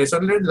 No? So,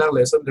 lesson learned.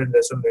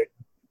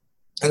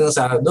 Hanggang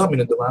sa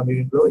dumami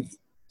yung employee.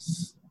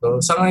 No?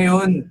 Sa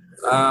ngayon,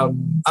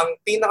 ang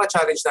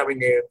pinaka-challenge namin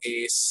ngayon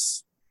is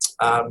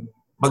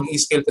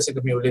mag-i-scale kasi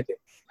kami ulit eh.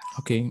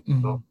 Okay.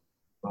 No?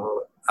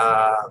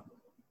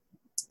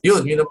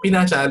 Yun ang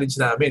pinaka-challenge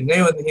namin.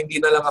 Ngayon, hindi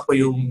na lang ako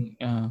yung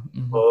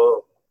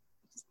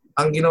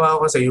ang ginawa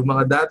ko kasi, yung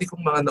mga dati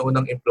kong mga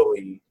naunang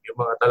employee, yung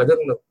mga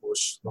talagang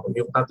nag-push, no?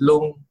 Yung 3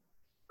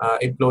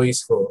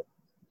 employees ko,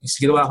 is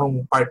ginawa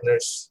kong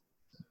partners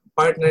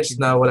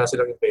na wala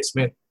silang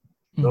investment.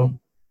 No?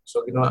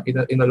 So,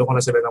 inalo ko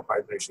na sila ng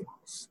partnership.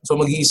 So,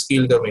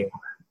 mag-i-scale kaming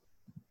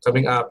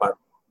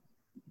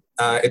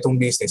 4. Itong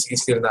business,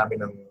 i-scale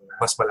namin ng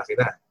mas malaki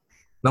na.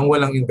 Nang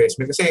walang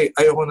investment. Kasi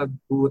ayoko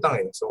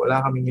nag-utang eh. So,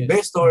 wala kaming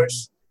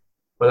investors,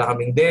 wala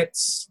kaming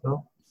debts.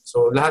 No?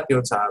 So, lahat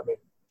yun sa amin.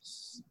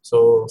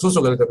 So,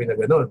 susugal kami na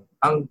gano'n.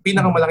 Ang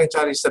pinakamalaking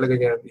challenge talaga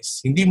niyan is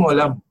hindi mo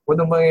alam kung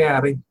anong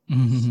mangyayari.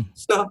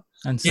 So,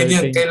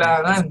 yun,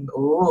 kailangan.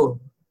 Oo.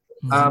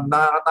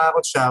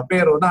 Nakakatakot siya,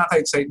 pero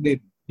nakaka-excite din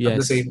at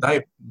the same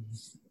time.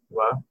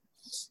 Diba?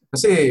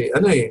 Kasi,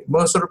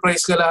 mga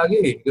surprise ka lagi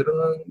eh. Ganun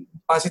ang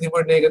positive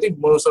or negative,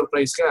 mga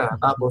surprise ka.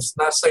 Tapos,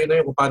 nasa sa'yo na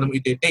yun kung paano mo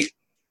iti-take.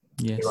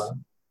 Yes. Diba?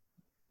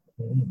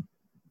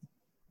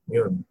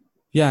 Yun.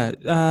 Yeah,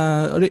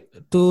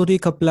 to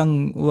recap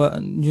lang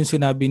yung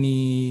sinabi ni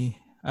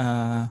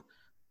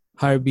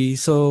Harvey.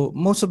 So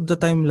most of the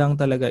time lang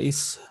talaga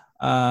is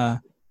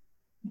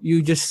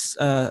you just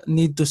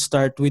need to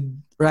start with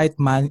right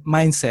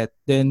mindset,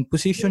 then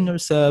position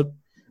yourself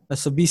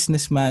as a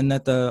businessman,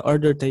 not a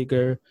order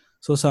taker.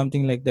 So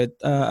something like that.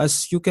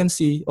 As you can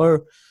see,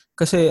 or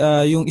kasi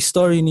yung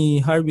story ni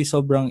Harvey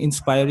sobrang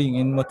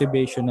inspiring and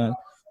motivational.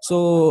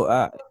 So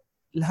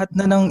lahat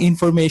na ng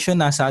information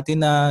nasa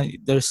atin na.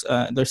 There's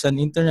an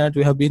internet,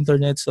 we have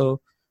internet, so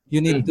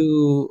you need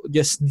to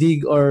just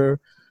dig or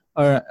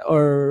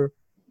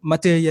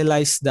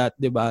materialize that,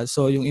 'di ba?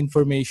 So yung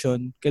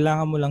information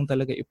kailangan mo lang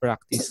talaga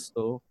i-practice.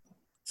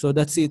 So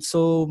that's it.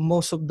 So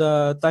most of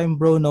the time,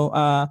 bro, no,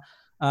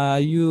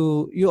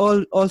 you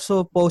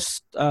also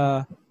post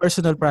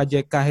personal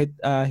project kahit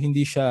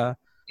hindi siya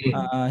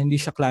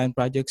client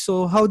project.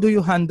 So how do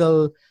you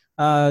handle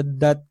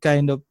that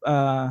kind of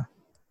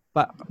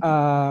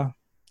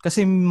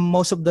kasi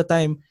most of the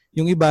time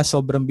yung iba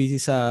sobrang busy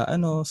sa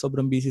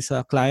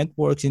client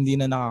works, hindi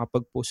na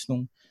nakakapag-post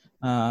nung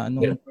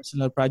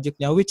personal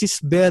project niya, which is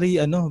very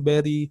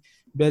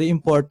very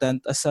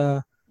important as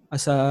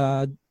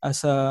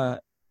a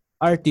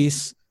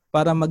artist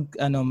para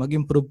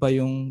mag-improve pa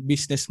yung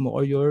business mo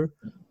or your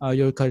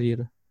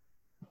career.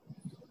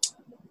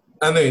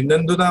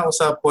 Nandun na ako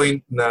sa point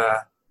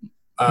na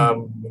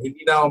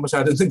hindi na ako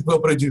masyadong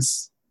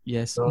nagpo-produce.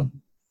 Yes. No?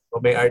 So,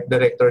 may art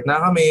director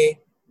na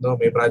kami, no,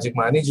 may project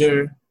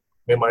manager,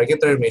 may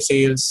marketer, may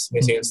sales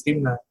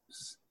team na.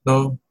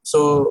 No?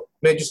 So,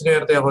 medyo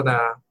sinwerte ako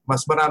na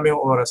mas marami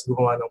yung oras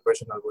gumawa ng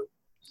personal work.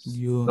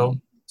 Yun. No?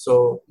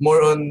 So,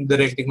 more on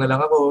directing na lang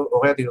ako,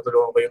 o kaya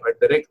tinutulungan ko yung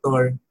art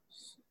director.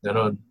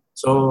 Ganon.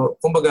 So,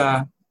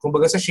 kumbaga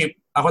sa ship,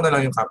 ako na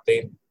lang yung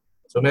captain.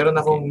 So, meron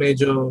akong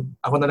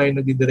ako na lang yung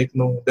nagdidirect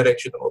ng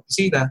direction ng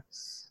opisina.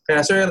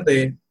 Kaya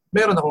swerte,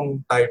 meron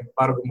akong time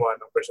para gumawa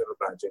ng personal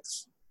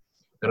projects.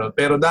 Ganon.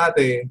 Pero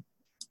dati,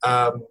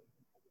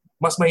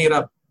 mas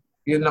mahirap.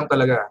 Yun lang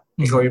talaga.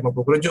 Ikaw yung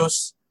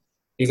magpo-produce,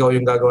 ikaw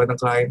yung gagawa ng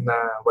client na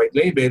white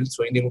label,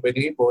 so hindi mo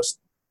pwedeng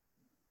i-post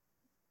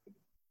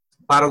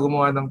para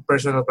gumawa ng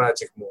personal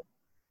project mo.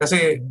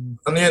 Kasi,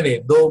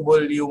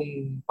 double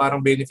yung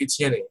parang benefits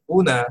niyan eh.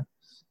 Una,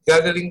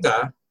 gagaling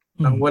ka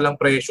nang walang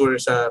pressure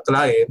sa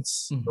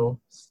clients. No?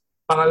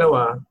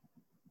 Pangalawa,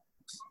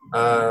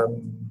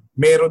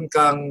 meron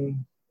kang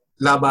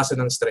labasan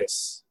ng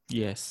stress.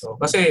 Yes.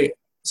 No? Kasi,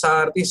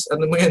 sa artist,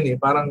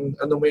 parang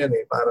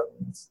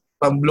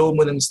pang-blow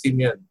mo ng steam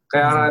yan.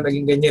 Kaya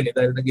naging ganyan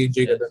dahil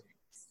nag-enjoy ka doon.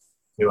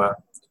 Di ba?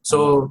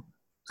 So,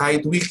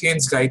 kahit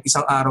weekends, kahit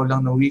isang araw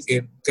lang ng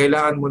weekend,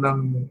 kailangan mo ng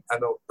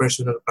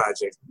personal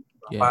project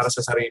para sa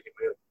sarili mo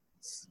yun.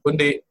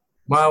 Kundi,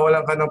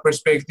 mawawalan ka ng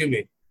perspective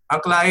eh.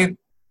 Ang client,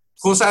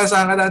 kung saan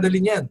ka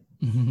dadalhin yan.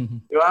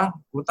 Di ba?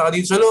 Punta ka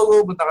dito sa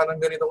logo, punta ka ng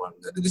ganito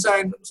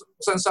design,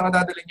 kung saan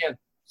ka dadalhin yan.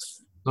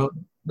 No?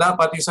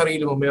 Dapat yung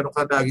sarili mo, meron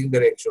ka laging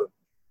direction.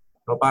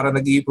 No? Para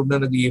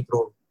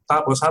nag-i-improve.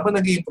 Tapos, habang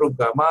nag-i-improve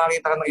ka,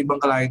 makakita ka ng ibang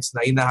clients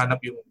na hinahanap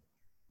yung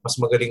mas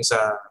magaling sa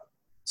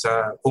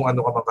kung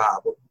ano ka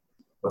makahapon.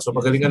 So,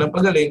 magaling ka ng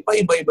pagaling,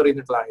 paiba-iba rin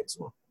yung clients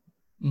mo.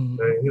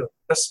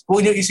 Tapos,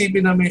 kung yung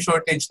isipin na may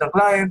shortage ng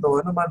client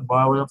o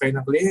bawalan kayo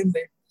ng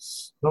kliyente.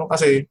 No?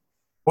 Kasi,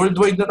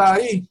 worldwide na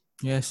tayo eh.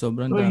 Yes,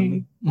 sobrang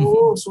dami.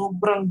 Oo,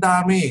 sobrang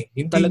dami.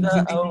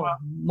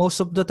 Most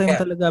of the time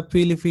talaga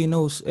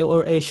Filipinos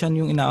or Asian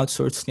yung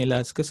ina-outsource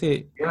nila.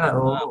 Kasi,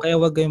 kaya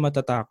wag kayong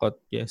matatakot.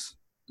 Yes.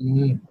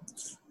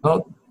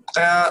 No?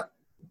 Kaya,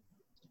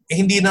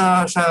 hindi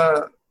na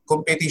siya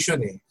competition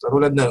eh.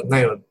 Katulad na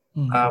ngayon.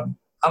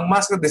 Ang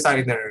mascot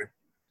designer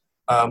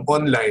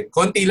online,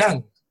 konti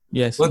lang.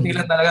 Yes. Konti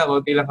lang talaga,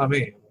 konti lang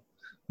kami.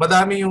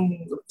 Madami yung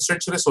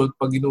search result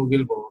pag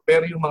ginugol mo,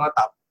 pero yung mga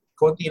top,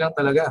 konti lang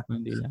talaga.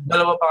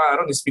 Dalawa pa nga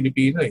ron is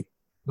Filipino eh.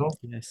 No?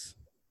 Yes.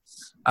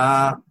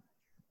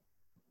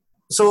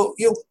 So,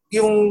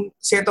 yung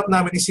setup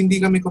namin is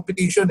hindi kami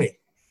competition eh.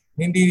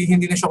 Hindi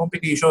na siya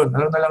competition.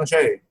 Ano na lang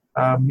siya eh.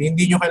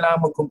 Hindi nyo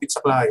kailangan mag-compete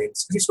sa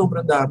clients kasi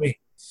sobrang dami.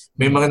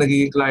 May mga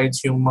nagiging clients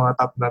yung mga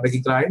top na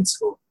naging clients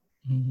ko.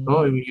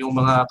 No, yung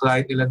mga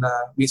client nila na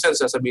minsan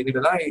sasabihin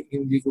nila na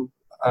hindi ko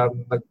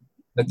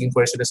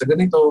nag-inquire sila sa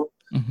ganito,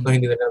 no,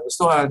 hindi nila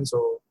nagustuhan.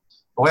 So,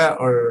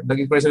 or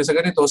nag-inquire sila sa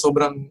ganito,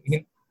 sobrang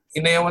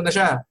inayawan na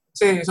siya.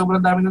 Kasi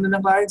sobrang dami na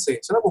nilang clients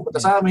eh. So, napupunta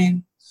sa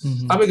amin.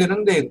 Kami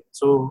ganun din.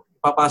 So,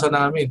 papasa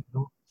namin.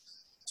 No?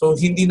 So,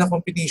 hindi na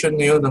competition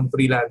ngayon ng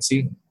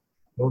freelancing.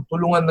 No?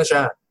 Tulungan na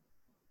siya.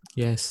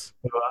 Yes.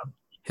 Diba?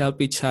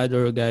 help each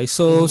other, guys.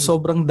 So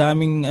sobrang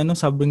daming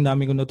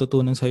ko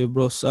natutunan sa iyo,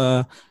 bros.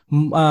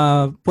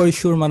 For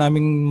sure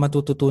maraming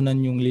matututunan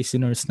yung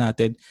listeners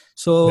natin.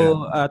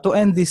 So to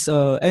end this,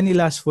 any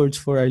last words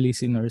for our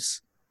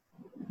listeners?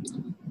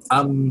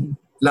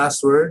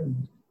 Last word,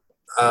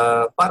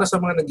 para sa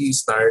mga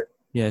nag-i-start,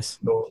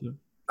 yes. No,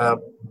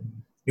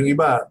 yung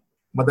iba,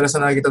 madalas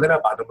na nakikita nila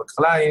paano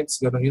magka-clients,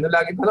 gano'n. Yun ang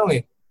laging tanong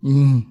eh.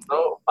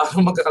 No, paano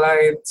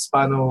magka-clients,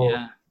 paano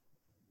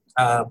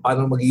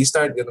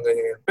mag-i-start, gano'n,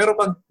 ganyan. Pero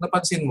pag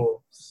napansin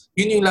mo,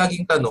 yun yung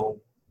laging tanong,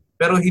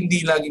 pero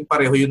hindi laging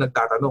pareho yung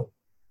nagtatanong.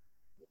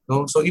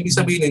 No? So, ibig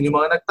sabihin yung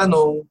mga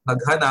nagtanong,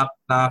 naghanap,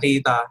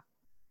 nakakita,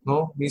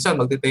 no? Minsan,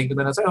 magte-thank you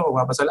na lang sa'yo,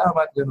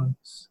 magpapasalamat, gano'n.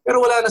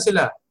 Pero wala na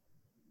sila.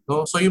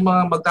 No? So, yung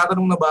mga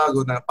magtatanong na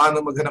bago na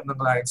paano maghanap ng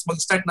clients,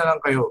 mag-start na lang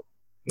kayo.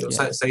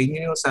 Sa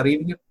inyo,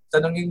 sarili nyo,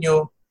 tanongin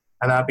nyo,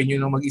 hanapin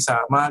nyo ng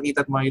mag-isa,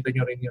 makikita at makita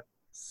nyo rin yun.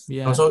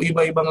 No? So,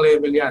 iba-ibang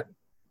level yan.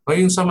 No,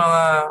 yung sa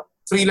mga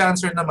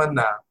freelancer naman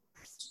na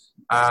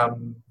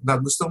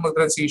gustong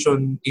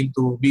mag-transition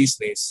into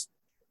business,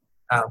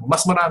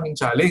 mas maraming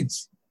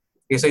challenge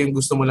kaysa yung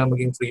gusto mo lang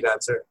maging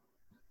freelancer.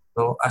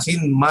 No? As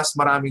in, mas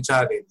maraming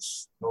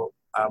challenge. No?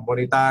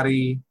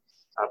 Monetary,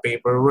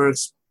 paperwork,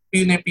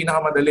 yun yung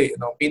pinakamadali.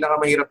 No?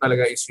 Pinakamahirap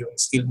talaga is yung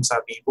skill mo sa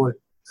people.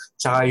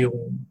 Tsaka yung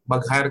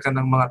mag-hire ka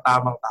ng mga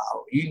tamang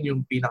tao. Yun yung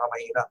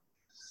pinakamahirap.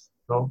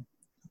 No?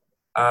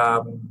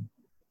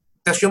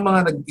 Kasi yung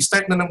mga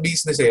nag-start na ng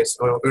businesses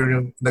or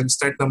yung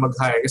nag-start na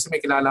mag-hire, kasi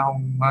may kilala akong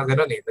mga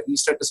ganun eh,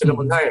 nag-start na sila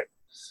mag-hire.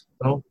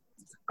 No?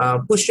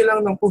 Push nyo lang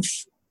ng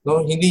push.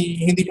 No?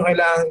 Hindi nyo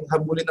kailangan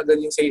habulin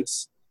agad yung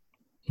sales.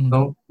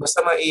 No?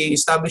 Basta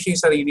ma-establish yung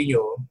sarili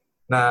nyo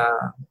na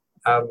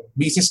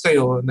business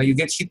kayo, na you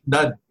get shit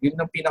done. Yun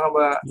ang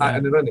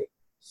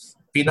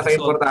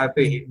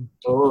pinaka-importante.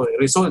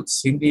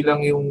 Results. Hindi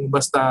lang yung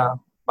basta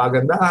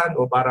pagandahan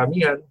o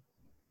paramihan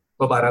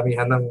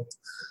ng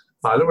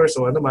followers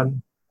o ano man.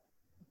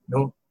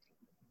 No?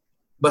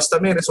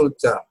 Basta may result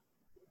ka,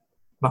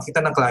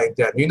 makita ng client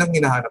yan. Yun ang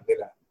hinahanap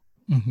nila.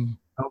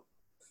 No?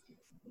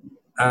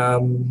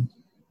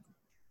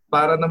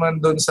 Para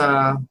naman doon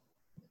sa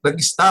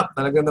nag-stop,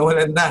 talagang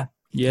nawalan na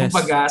yung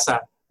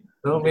pag-asa.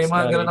 No? May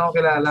mga ganun ako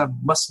kilala.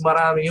 Mas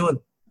marami yun.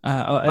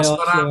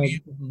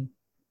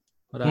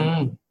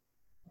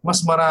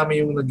 Mas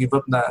marami yung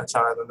nag-give up na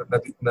tsaka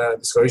na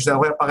discourage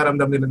na. Kaya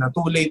pakiramdam nila na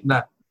too late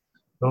na.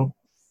 No?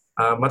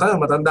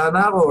 Matanda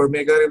na ako or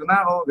may career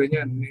na ako,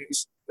 ganyan.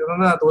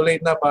 Too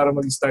late na para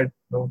mag-start.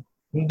 No?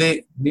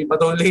 Hindi pa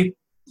too late.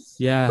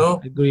 Yeah, no?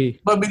 agree.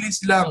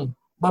 Mabilis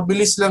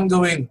lang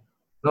gawin.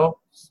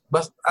 No?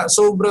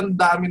 Sobrang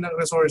dami ng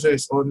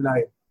resources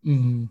online.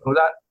 No?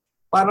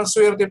 Parang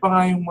swerte pa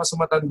nga yung mas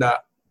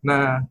matanda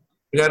na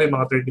kaya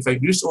mga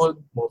 35 years old,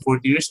 mga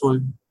 40 years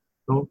old.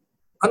 No?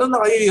 Ano na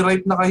kayo,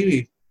 ripe na kayo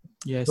eh.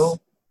 Yes. No?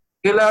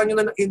 Kailangan nyo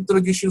na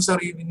introduce yung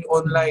sarili niyo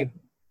online.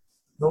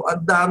 No?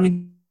 Ang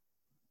dami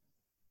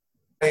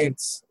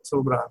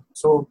sobra.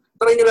 So,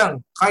 try nyo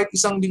lang. Kahit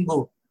isang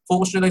linggo,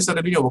 focus nyo lang sa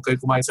sarili nyo. Huwag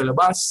kayong kumain sa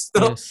labas.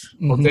 Yes.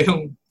 Huwag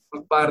kayong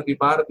mag-party.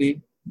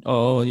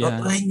 Oo, yeah.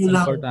 So, try nyo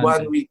lang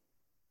 1 week.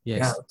 Yes.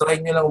 Yeah, try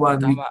nyo lang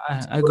 1 week.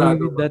 I agree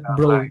with that,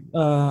 bro.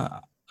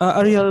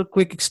 A real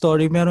quick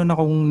story. Meron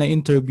akong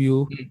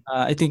na-interview,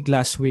 I think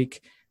last week.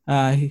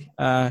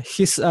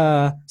 She's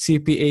a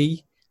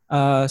CPA,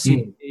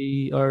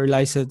 or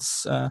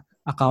licensed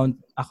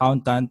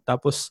accountant.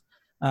 Tapos,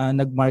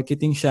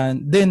 nag-marketing siya.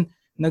 Then,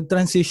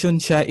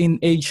 nag-transition siya in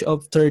age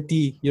of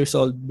 30 years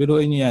old.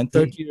 Biruin niyo yan,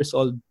 30 years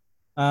old.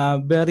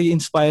 Very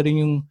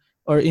inspiring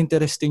or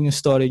interesting yung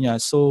story niya.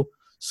 So,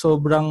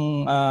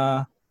 sobrang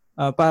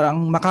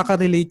parang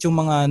makaka-relate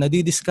yung mga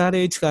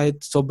nadi-discourage kahit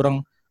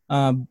sobrang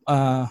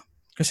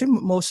kasi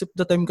most of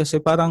the time kasi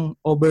parang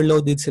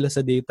overloaded sila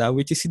sa data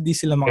which is hindi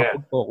sila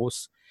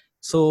makapag-focus.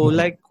 So,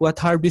 like what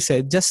Harvey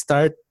said, just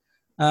start,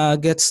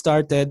 get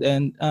started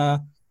and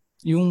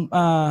yung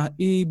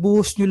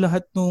ibuhos nyo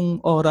lahat ng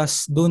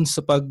oras doon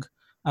sa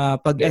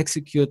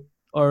pag-execute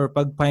or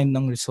pag-find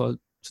ng result.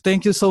 So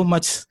thank you so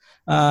much,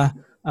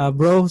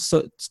 bro.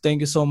 So thank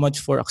you so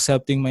much for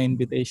accepting my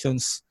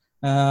invitations.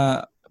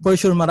 For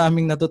sure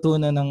maraming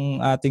natutunan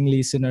ng ating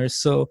listeners.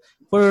 So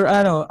for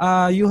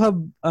you have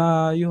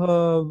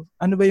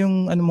ano ba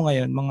yung mo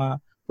ngayon, mga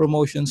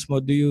promotions mo?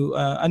 Do you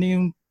ano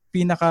yung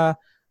pinaka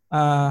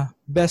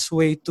best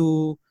way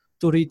to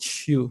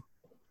reach you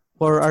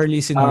for our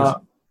listeners?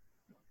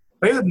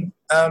 Ayun,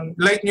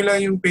 like nyo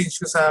lang yung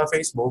page ko sa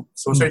Facebook.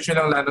 So, search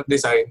nyo lang Lanot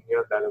Design.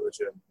 Yun, lalabas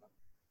yun.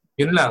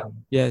 Yun lang.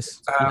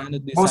 Yes,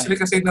 Lanot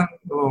Design.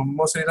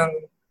 Mostly ng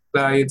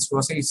clients ko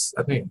kasi is,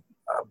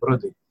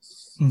 abroad eh.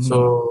 So,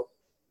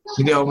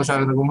 hindi ako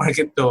masyadong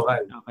nag-market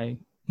local.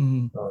 Okay.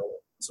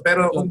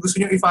 Pero kung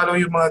gusto nyo i-follow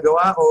yung mga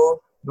gawa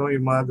ko,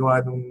 yung mga gawa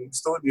ng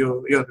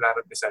studio, yun,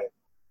 Lanot Design.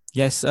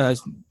 Yes,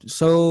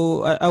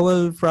 so I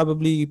will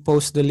probably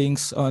post the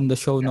links on the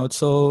show notes.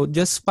 So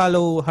just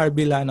follow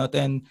Harvey Lanot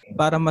and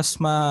para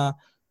mas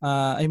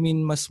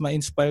mas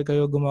ma-inspire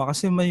kayo gumawa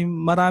kasi may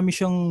marami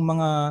siyang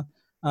mga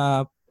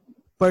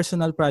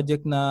personal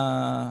project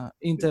na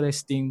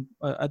interesting,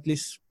 at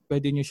least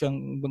pwede nyo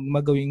siyang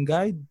magawing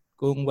guide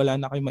kung wala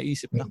na kayo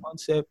maisip na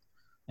concept,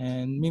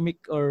 and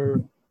mimic or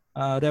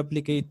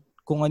replicate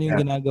kung ano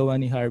yung ginagawa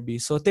ni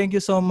Harvey. So thank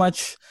you so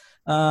much,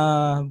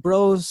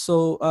 bro.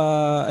 So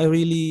I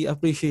really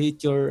appreciate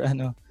your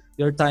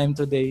time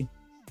today.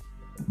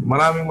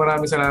 Maraming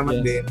salamat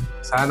din.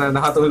 Sana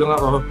nakatulong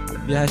ako.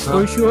 Yes,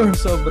 for sure.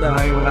 Sobra.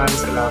 Maraming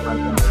salamat.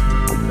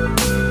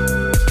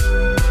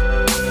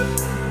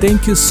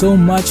 Thank you so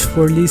much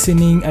for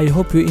listening. I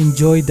hope you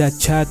enjoyed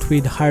that chat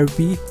with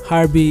Harvey.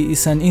 Harvey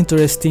is an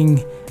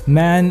interesting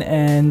man,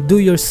 and do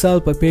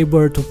yourself a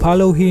favor to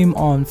follow him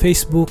on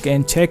Facebook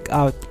and check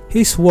out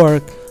his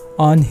work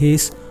on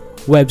his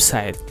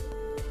website.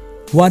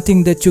 One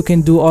thing that you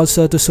can do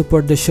also to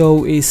support the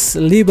show is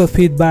leave a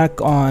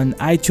feedback on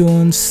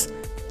iTunes.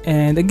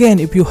 And again,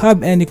 if you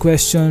have any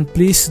question,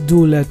 please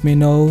do let me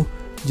know.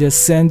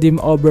 Just send them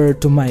over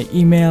to my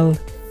email.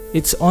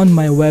 It's on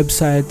my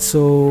website,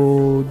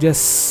 so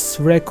just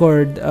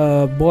record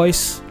a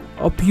voice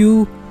of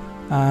you,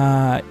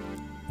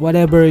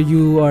 whatever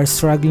you are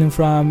struggling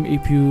from.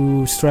 If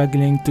you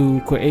struggling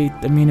to create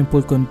a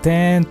meaningful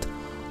content,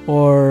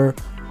 or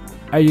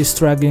are you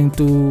struggling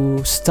to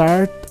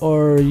start,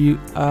 or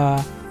you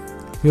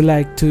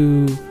like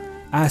to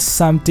ask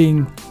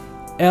something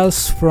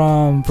else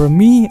from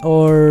me,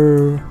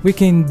 or we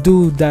can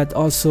do that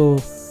also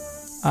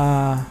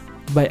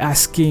by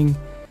asking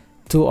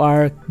to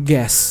our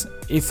guests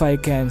if I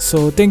can.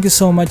 So thank you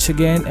so much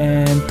again,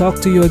 and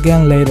talk to you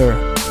again later.